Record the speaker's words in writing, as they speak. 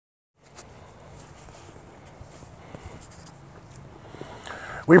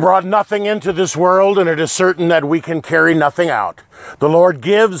We brought nothing into this world, and it is certain that we can carry nothing out. The Lord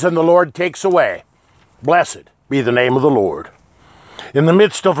gives and the Lord takes away. Blessed be the name of the Lord. In the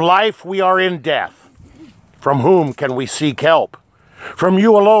midst of life, we are in death. From whom can we seek help? From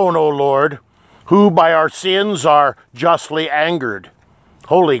you alone, O Lord, who by our sins are justly angered.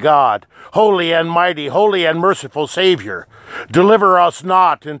 Holy God, holy and mighty, holy and merciful Savior, deliver us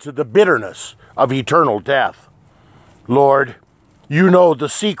not into the bitterness of eternal death. Lord, you know the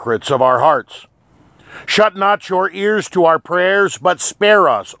secrets of our hearts. Shut not your ears to our prayers, but spare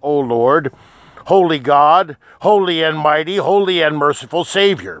us, O Lord, holy God, holy and mighty, holy and merciful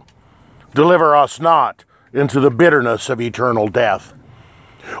Savior. Deliver us not into the bitterness of eternal death.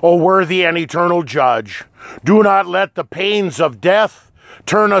 O worthy and eternal Judge, do not let the pains of death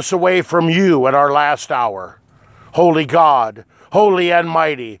turn us away from you at our last hour. Holy God, holy and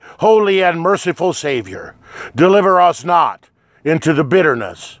mighty, holy and merciful Savior, deliver us not into the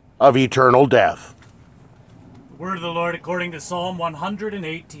bitterness of eternal death. The word of the Lord according to Psalm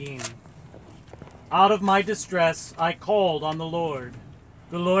 118. Out of my distress I called on the Lord.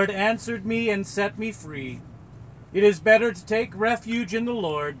 The Lord answered me and set me free. It is better to take refuge in the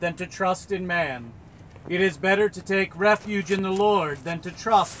Lord than to trust in man. It is better to take refuge in the Lord than to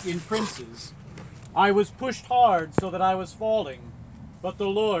trust in princes. I was pushed hard so that I was falling, but the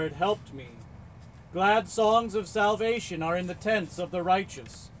Lord helped me. Glad songs of salvation are in the tents of the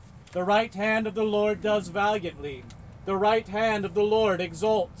righteous. The right hand of the Lord does valiantly. The right hand of the Lord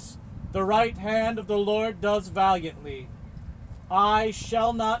exalts. The right hand of the Lord does valiantly. I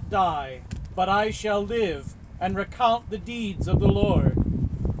shall not die, but I shall live and recount the deeds of the Lord.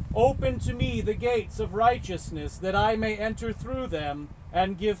 Open to me the gates of righteousness, that I may enter through them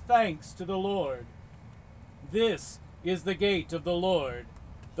and give thanks to the Lord. This is the gate of the Lord.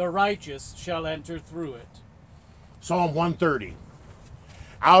 The righteous shall enter through it. Psalm 130.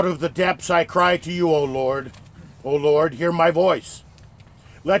 Out of the depths I cry to you, O Lord. O Lord, hear my voice.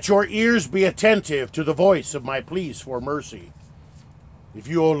 Let your ears be attentive to the voice of my pleas for mercy. If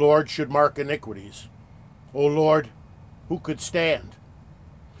you, O Lord, should mark iniquities, O Lord, who could stand?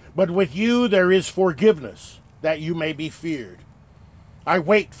 But with you there is forgiveness, that you may be feared. I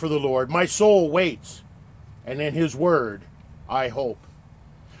wait for the Lord, my soul waits, and in his word I hope.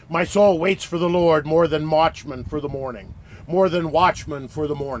 My soul waits for the Lord more than watchmen for the morning, more than watchmen for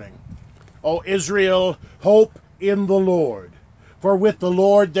the morning. O Israel, hope in the Lord, for with the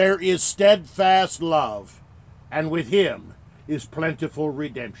Lord there is steadfast love, and with him is plentiful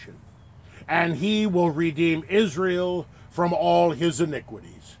redemption. And he will redeem Israel from all his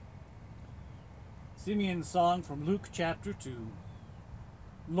iniquities. Simeon's song from Luke chapter 2.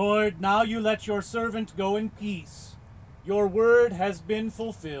 Lord, now you let your servant go in peace. Your word has been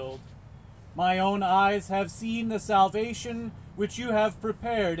fulfilled. My own eyes have seen the salvation which you have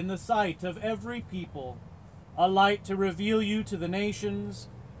prepared in the sight of every people, a light to reveal you to the nations,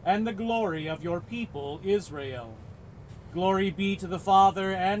 and the glory of your people Israel. Glory be to the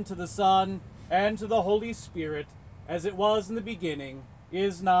Father, and to the Son, and to the Holy Spirit, as it was in the beginning,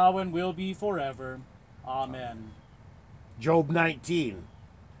 is now, and will be forever. Amen. Job 19.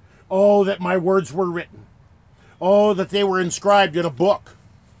 Oh, that my words were written. Oh, that they were inscribed in a book,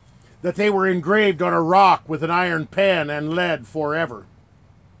 that they were engraved on a rock with an iron pen and lead forever.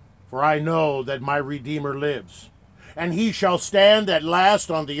 For I know that my Redeemer lives, and he shall stand at last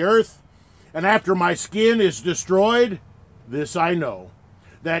on the earth, and after my skin is destroyed, this I know,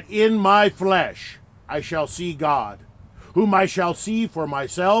 that in my flesh I shall see God, whom I shall see for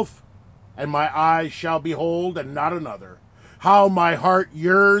myself, and my eyes shall behold, and not another. How my heart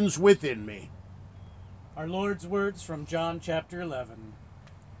yearns within me. Our Lord's words from John chapter 11.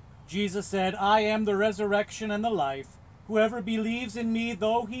 Jesus said, I am the resurrection and the life. Whoever believes in me,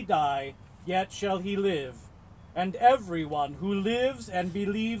 though he die, yet shall he live. And everyone who lives and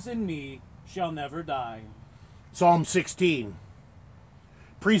believes in me shall never die. Psalm 16.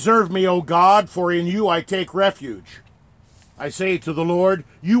 Preserve me, O God, for in you I take refuge. I say to the Lord,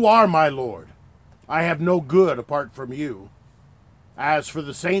 you are my Lord. I have no good apart from you. As for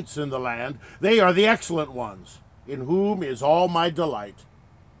the saints in the land, they are the excellent ones, in whom is all my delight.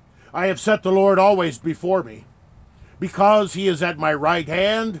 I have set the Lord always before me. Because he is at my right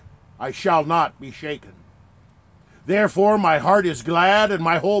hand, I shall not be shaken. Therefore my heart is glad, and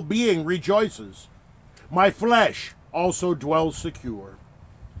my whole being rejoices. My flesh also dwells secure.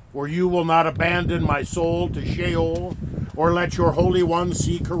 For you will not abandon my soul to Sheol, or let your Holy One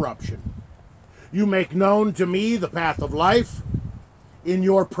see corruption. You make known to me the path of life. In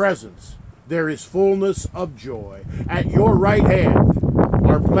your presence there is fullness of joy. At your right hand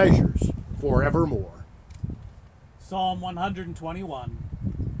are pleasures forevermore. Psalm 121.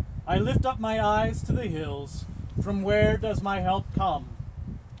 I lift up my eyes to the hills. From where does my help come?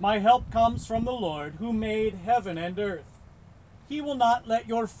 My help comes from the Lord, who made heaven and earth. He will not let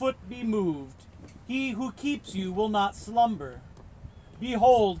your foot be moved. He who keeps you will not slumber.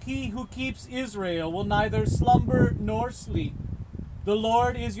 Behold, he who keeps Israel will neither slumber nor sleep. The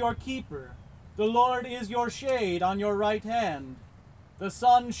Lord is your keeper. The Lord is your shade on your right hand. The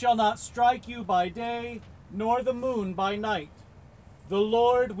sun shall not strike you by day, nor the moon by night. The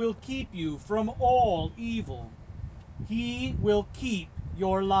Lord will keep you from all evil. He will keep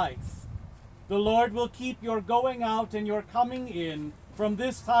your life. The Lord will keep your going out and your coming in from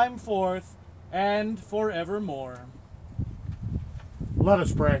this time forth and forevermore. Let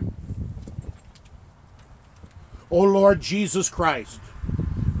us pray. O Lord Jesus Christ,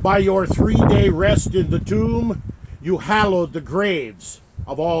 by your 3-day rest in the tomb, you hallowed the graves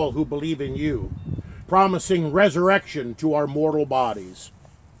of all who believe in you, promising resurrection to our mortal bodies.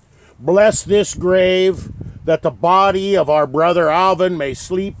 Bless this grave, that the body of our brother Alvin may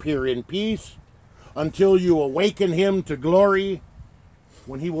sleep here in peace until you awaken him to glory,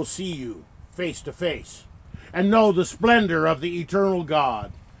 when he will see you face to face and know the splendor of the eternal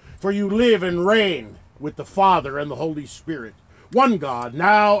God. For you live and reign with the Father and the Holy Spirit, one God,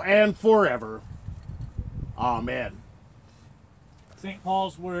 now and forever. Amen. St.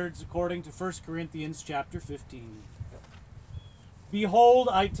 Paul's words according to 1 Corinthians chapter 15. Behold,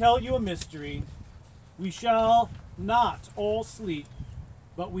 I tell you a mystery. We shall not all sleep,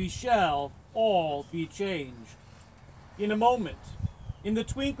 but we shall all be changed. In a moment, in the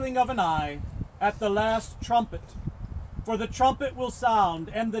twinkling of an eye, at the last trumpet. For the trumpet will sound,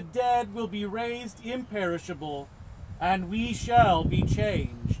 and the dead will be raised imperishable, and we shall be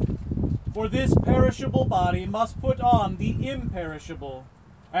changed. For this perishable body must put on the imperishable,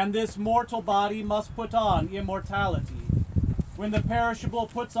 and this mortal body must put on immortality. When the perishable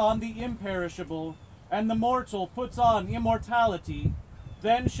puts on the imperishable, and the mortal puts on immortality,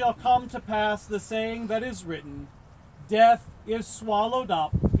 then shall come to pass the saying that is written, Death is swallowed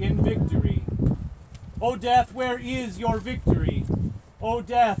up in victory. O death, where is your victory? O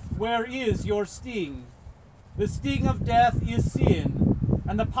death, where is your sting? The sting of death is sin,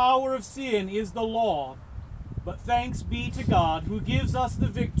 and the power of sin is the law. But thanks be to God, who gives us the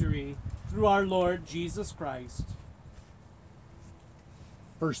victory through our Lord Jesus Christ.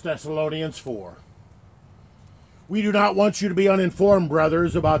 1 Thessalonians 4. We do not want you to be uninformed,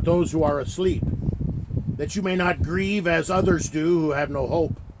 brothers, about those who are asleep, that you may not grieve as others do who have no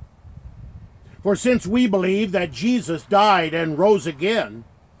hope. For since we believe that Jesus died and rose again,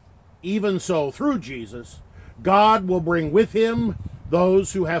 even so, through Jesus, God will bring with him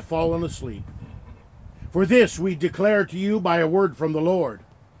those who have fallen asleep. For this we declare to you by a word from the Lord,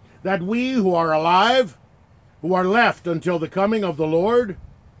 that we who are alive, who are left until the coming of the Lord,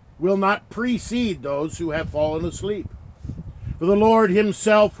 will not precede those who have fallen asleep. For the Lord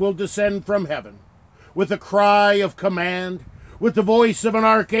himself will descend from heaven with a cry of command, with the voice of an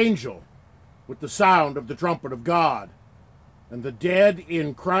archangel, with the sound of the trumpet of God, and the dead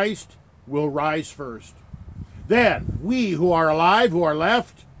in Christ will rise first. Then we who are alive, who are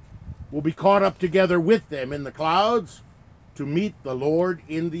left, will be caught up together with them in the clouds to meet the Lord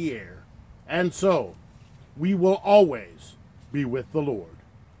in the air. And so we will always be with the Lord.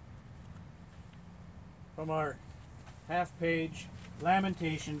 From our half-page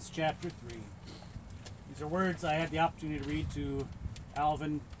Lamentations chapter 3. These are words I had the opportunity to read to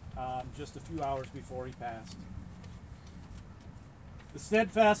Alvin just a few hours before he passed. The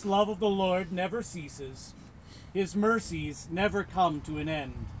steadfast love of the Lord never ceases. His mercies never come to an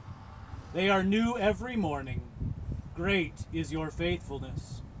end. They are new every morning. Great is your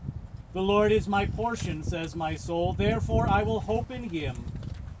faithfulness. The Lord is my portion, says my soul, therefore I will hope in him.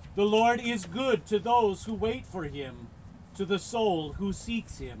 The Lord is good to those who wait for him, to the soul who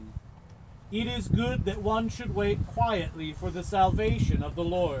seeks him. It is good that one should wait quietly for the salvation of the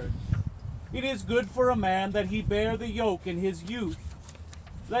Lord. It is good for a man that he bear the yoke in his youth.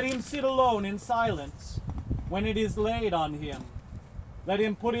 Let him sit alone in silence when it is laid on him. Let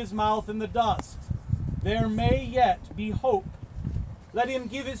him put his mouth in the dust. There may yet be hope. Let him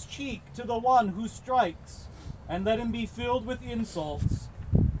give his cheek to the one who strikes, and let him be filled with insults.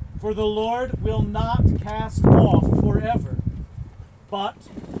 For the Lord will not cast off forever, but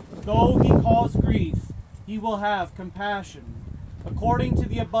though he cause grief, he will have compassion, according to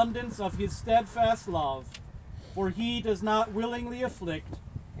the abundance of his steadfast love. For he does not willingly afflict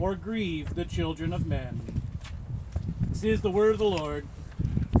or grieve the children of men. This is the word of the Lord.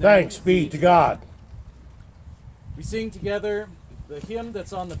 Thanks be to God. We sing together the hymn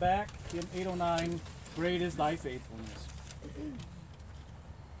that's on the back, hymn 809, Great is Thy Faithfulness.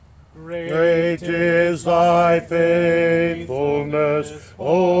 Great is thy faithfulness,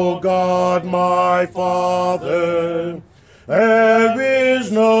 O God my Father. There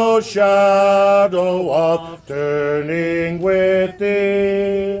is no shadow of turning with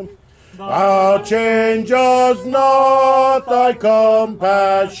thee. Thou changest not, thy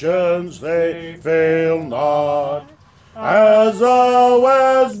compassions, they fail not. As thou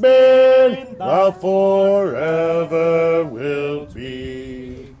hast been, thou forever wilt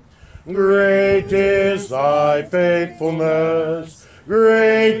be. Great is thy faithfulness,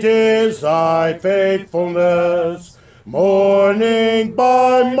 great is thy faithfulness. Morning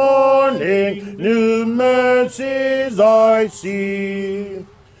by morning, new mercies I see.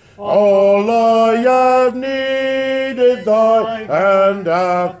 All I have needed, thy hand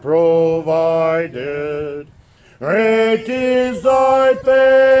hath provided. Great is thy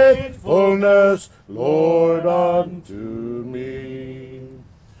faithfulness, Lord, unto me.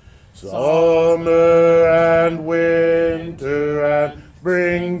 Summer and winter and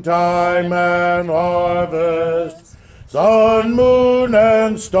springtime and harvest, sun, moon,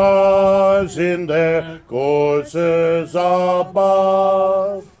 and stars in their courses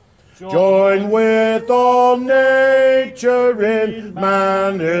above, join with all nature in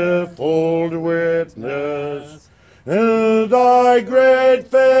manifold witness to thy great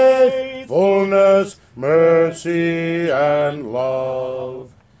faithfulness, mercy, and love.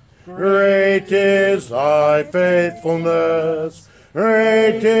 Great is thy faithfulness,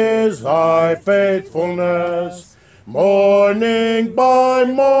 great is thy faithfulness. Morning by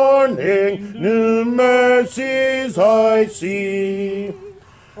morning, new mercies I see.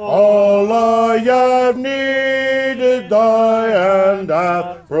 All I have needed, thy hand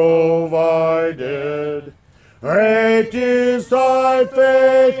hath provided. Great is thy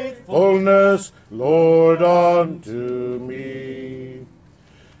faithfulness, Lord, unto me.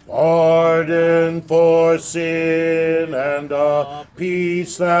 Pardon for sin and a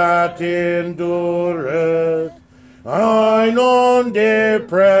peace that endureth, thine own dear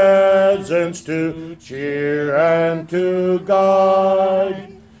presence to cheer and to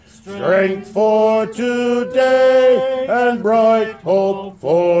guide, strength for today and bright hope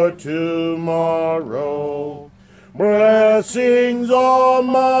for tomorrow. Blessings all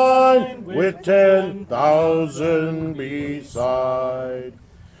mine with 10,000 beside.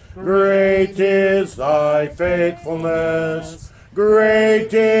 Great is thy faithfulness,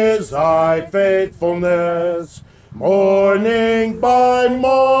 great is thy faithfulness. Morning by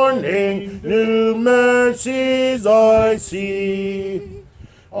morning, new mercies I see.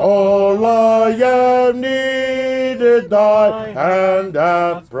 All I have needed, thy hand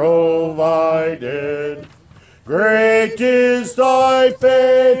hath provided. Great is thy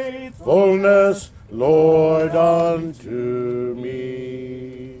faithfulness, Lord, unto me.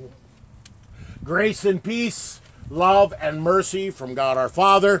 Grace and peace, love and mercy from God our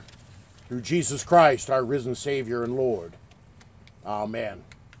Father, through Jesus Christ, our risen Savior and Lord. Amen.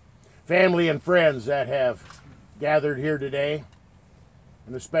 Family and friends that have gathered here today,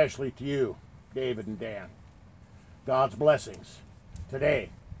 and especially to you, David and Dan, God's blessings today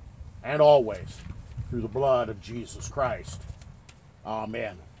and always through the blood of Jesus Christ.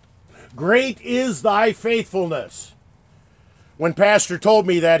 Amen. Great is thy faithfulness. When Pastor told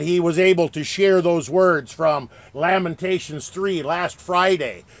me that he was able to share those words from Lamentations 3 last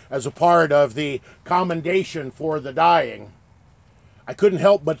Friday as a part of the commendation for the dying, I couldn't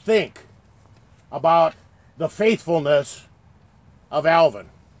help but think about the faithfulness of Alvin.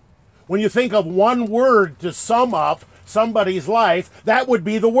 When you think of one word to sum up somebody's life, that would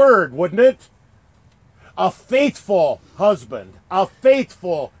be the word, wouldn't it? A faithful husband, a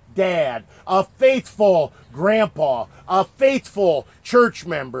faithful dad, a faithful grandpa, a faithful church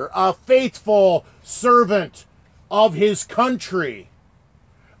member, a faithful servant of his country,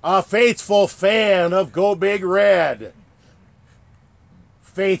 a faithful fan of Go Big Red.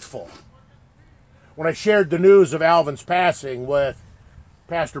 Faithful. When I shared the news of Alvin's passing with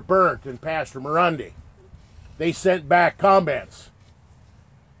Pastor Burnt and Pastor Murundi, they sent back comments.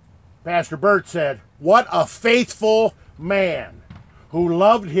 Pastor Burt said, "What a faithful man who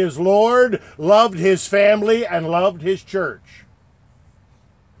loved his Lord, loved his family, and loved his church."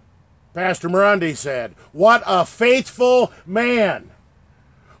 Pastor Murundi said, "What a faithful man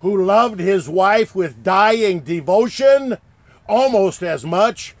who loved his wife with dying devotion almost as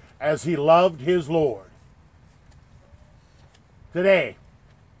much as he loved his Lord." Today,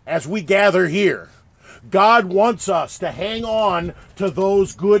 as we gather here, God wants us to hang on to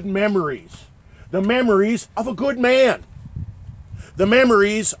those good memories, the memories of a good man, the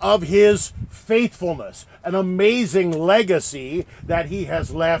memories of his faithfulness, an amazing legacy that he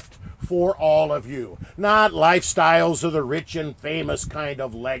has left for all of you. Not lifestyles of the rich and famous kind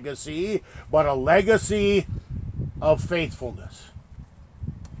of legacy, but a legacy of faithfulness.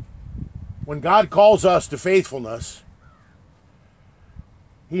 When God calls us to faithfulness,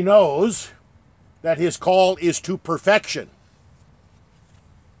 He knows that His call is to perfection.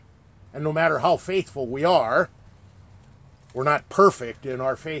 And no matter how faithful we are, we're not perfect in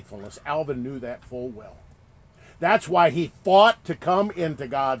our faithfulness. Alvin knew that full well. That's why he fought to come into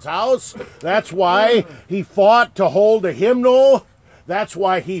God's house. That's why he fought to hold a hymnal. That's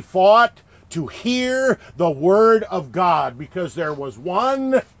why he fought to hear the word of God, because there was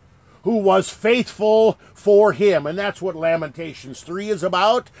one who was faithful for him. And that's what Lamentations 3 is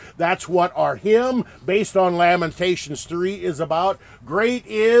about. That's what our hymn based on Lamentations 3 is about. Great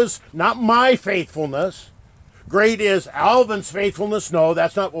is not my faithfulness. Great is Alvin's faithfulness. No,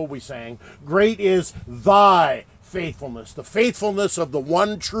 that's not what we sang. Great is thy faithfulness, the faithfulness of the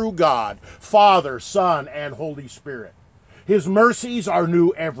one true God, Father, Son, and Holy Spirit. His mercies are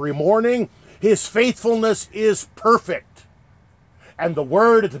new every morning. His faithfulness is perfect. And the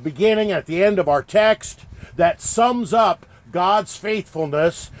word at the beginning, at the end of our text, that sums up God's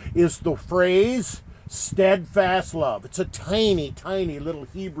faithfulness is the phrase steadfast love. It's a tiny, tiny little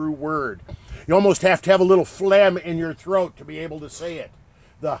Hebrew word. You almost have to have a little phlegm in your throat to be able to say it.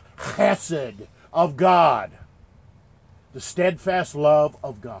 The chesed of God. The steadfast love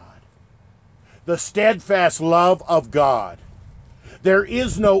of God. The steadfast love of God. There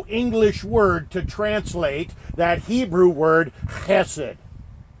is no English word to translate that Hebrew word chesed.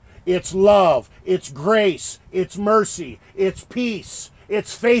 It's love, it's grace, it's mercy, it's peace,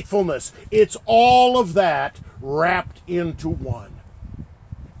 it's faithfulness. It's all of that wrapped into one.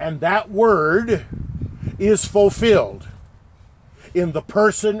 And that word is fulfilled in the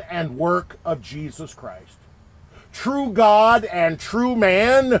person and work of Jesus Christ. True God and true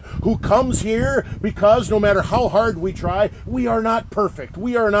man who comes here because no matter how hard we try, we are not perfect.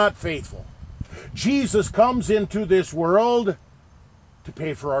 We are not faithful. Jesus comes into this world to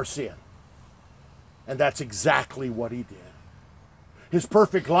pay for our sin. And that's exactly what he did. His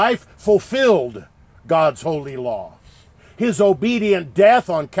perfect life fulfilled God's holy law. His obedient death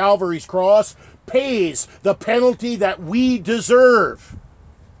on Calvary's cross pays the penalty that we deserve.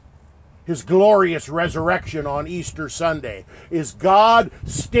 His glorious resurrection on Easter Sunday is God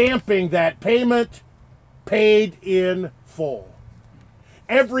stamping that payment paid in full.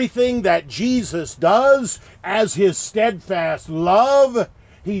 Everything that Jesus does as his steadfast love,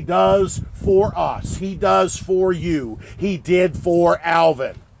 he does for us. He does for you. He did for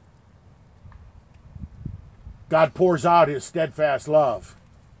Alvin. God pours out his steadfast love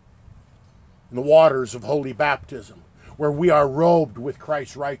in the waters of holy baptism, where we are robed with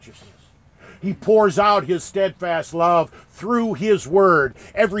Christ's righteousness. He pours out his steadfast love through his word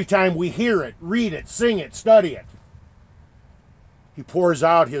every time we hear it, read it, sing it, study it. He pours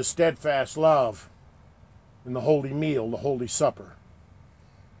out his steadfast love in the holy meal, the Holy Supper,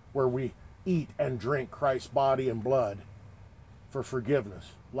 where we eat and drink Christ's body and blood for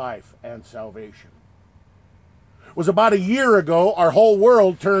forgiveness, life, and salvation. It was about a year ago our whole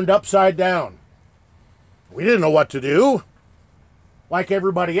world turned upside down. We didn't know what to do. Like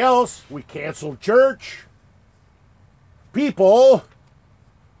everybody else, we canceled church. People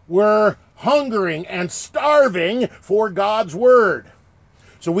were hungering and starving for God's word.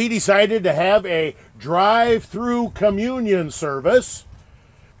 So we decided to have a drive-through communion service,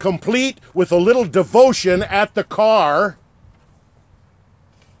 complete with a little devotion at the car.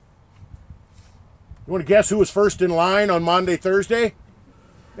 You want to guess who was first in line on Maundy, Thursday?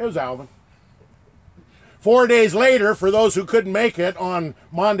 It was Alvin. 4 days later, for those who couldn't make it on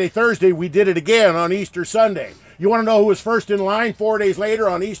Maundy, Thursday, we did it again on Easter Sunday. You want to know who was first in line 4 days later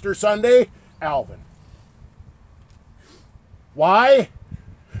on Easter Sunday? Alvin. Why?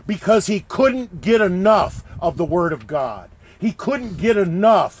 Because he couldn't get enough of the Word of God. He couldn't get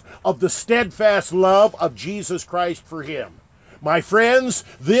enough of the steadfast love of Jesus Christ for him. My friends,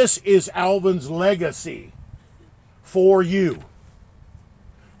 this is Alvin's legacy for you.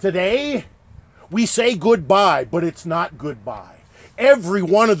 Today, we say goodbye, but it's not goodbye. Every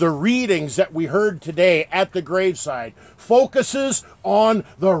one of the readings that we heard today at the graveside focuses on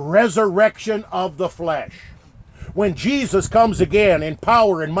the resurrection of the flesh. When Jesus comes again in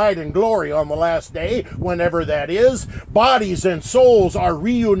power and might and glory on the last day, whenever that is, bodies and souls are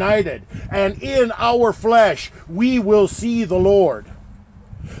reunited, and in our flesh we will see the Lord.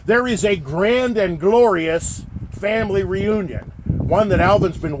 There is a grand and glorious family reunion, one that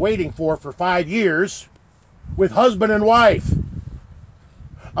Alvin's been waiting for 5 years, with husband and wife.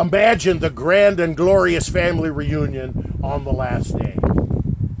 Imagine the grand and glorious family reunion on the last day.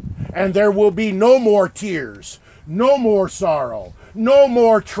 And there will be no more tears, no more sorrow, no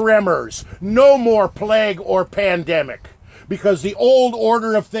more tremors, no more plague or pandemic, because the old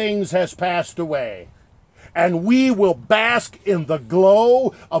order of things has passed away. And we will bask in the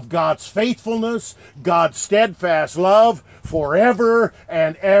glow of God's faithfulness, God's steadfast love forever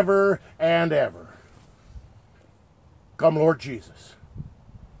and ever and ever. Come, Lord Jesus.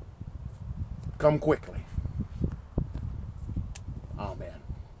 Come quickly. Amen.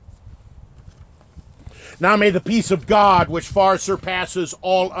 Now may the peace of God, which far surpasses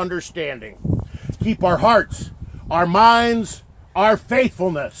all understanding, keep our hearts, our minds, our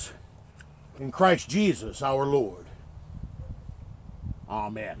faithfulness in Christ Jesus our Lord.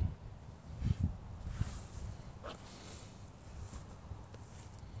 Amen.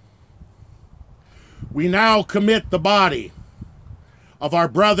 We now commit the body of our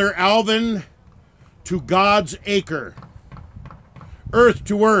brother Alvin to God's acre, earth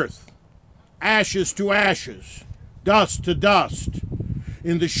to earth, ashes to ashes, dust to dust,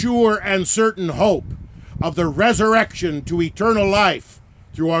 in the sure and certain hope of the resurrection to eternal life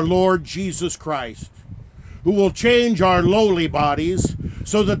through our Lord Jesus Christ, who will change our lowly bodies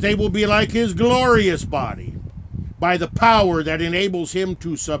so that they will be like his glorious body, by the power that enables him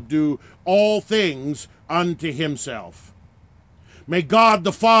to subdue all things unto himself. May God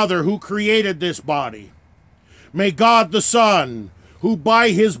the Father, who created this body, may God the Son, who by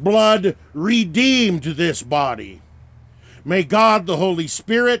his blood redeemed this body, may God the Holy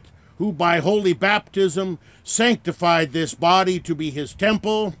Spirit, who by holy baptism sanctified this body to be his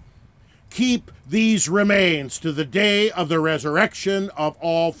temple, keep these remains to the day of the resurrection of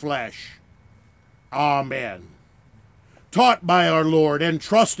all flesh. Amen. Taught by our Lord and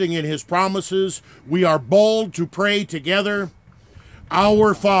trusting in his promises, we are bold to pray together.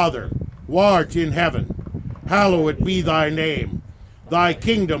 Our Father, who art in heaven, hallowed be thy name. Thy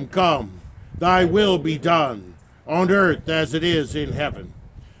kingdom come, thy will be done, on earth as it is in heaven.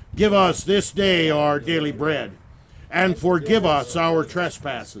 Give us this day our daily bread, and forgive us our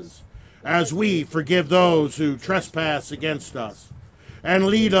trespasses, as we forgive those who trespass against us. And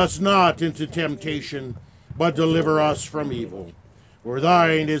lead us not into temptation, but deliver us from evil. For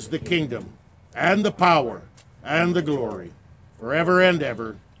thine is the kingdom, and the power, and the glory, forever and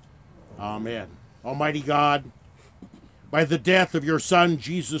ever. Amen. Almighty God, by the death of your Son,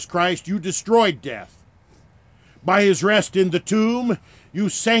 Jesus Christ, you destroyed death. By his rest in the tomb, you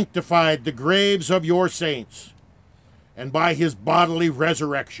sanctified the graves of your saints. And by his bodily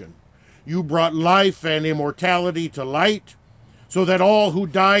resurrection, you brought life and immortality to light, so that all who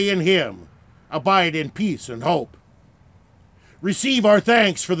die in him abide in peace and hope. Receive our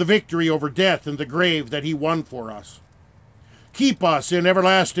thanks for the victory over death and the grave that he won for us. Keep us in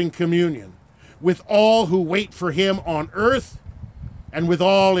everlasting communion with all who wait for him on earth, and with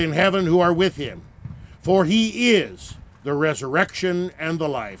all in heaven who are with him. For he is the resurrection and the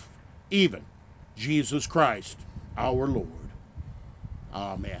life, even Jesus Christ our Lord.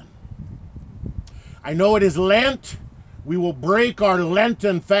 Amen. I know it is Lent. We will break our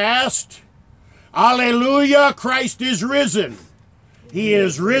Lenten fast. Alleluia, Christ is risen. He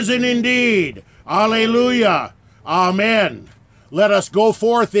is risen indeed. Alleluia. Amen. Let us go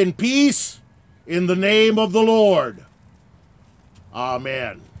forth in peace in the name of the Lord.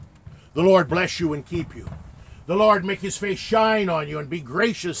 Amen. The Lord bless you and keep you. The Lord make his face shine on you and be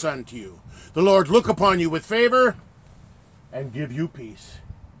gracious unto you. The Lord look upon you with favor and give you peace.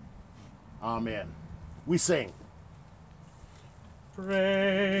 Amen. We sing.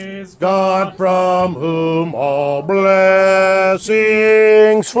 Praise God from whom all blessings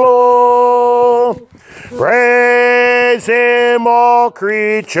flow. Praise him, all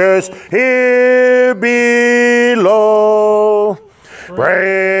creatures here below.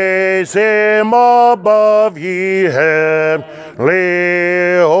 Praise him above, ye heavenly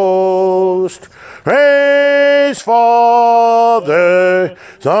host. Praise Father,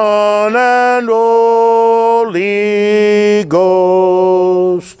 Son, and Holy Ghost.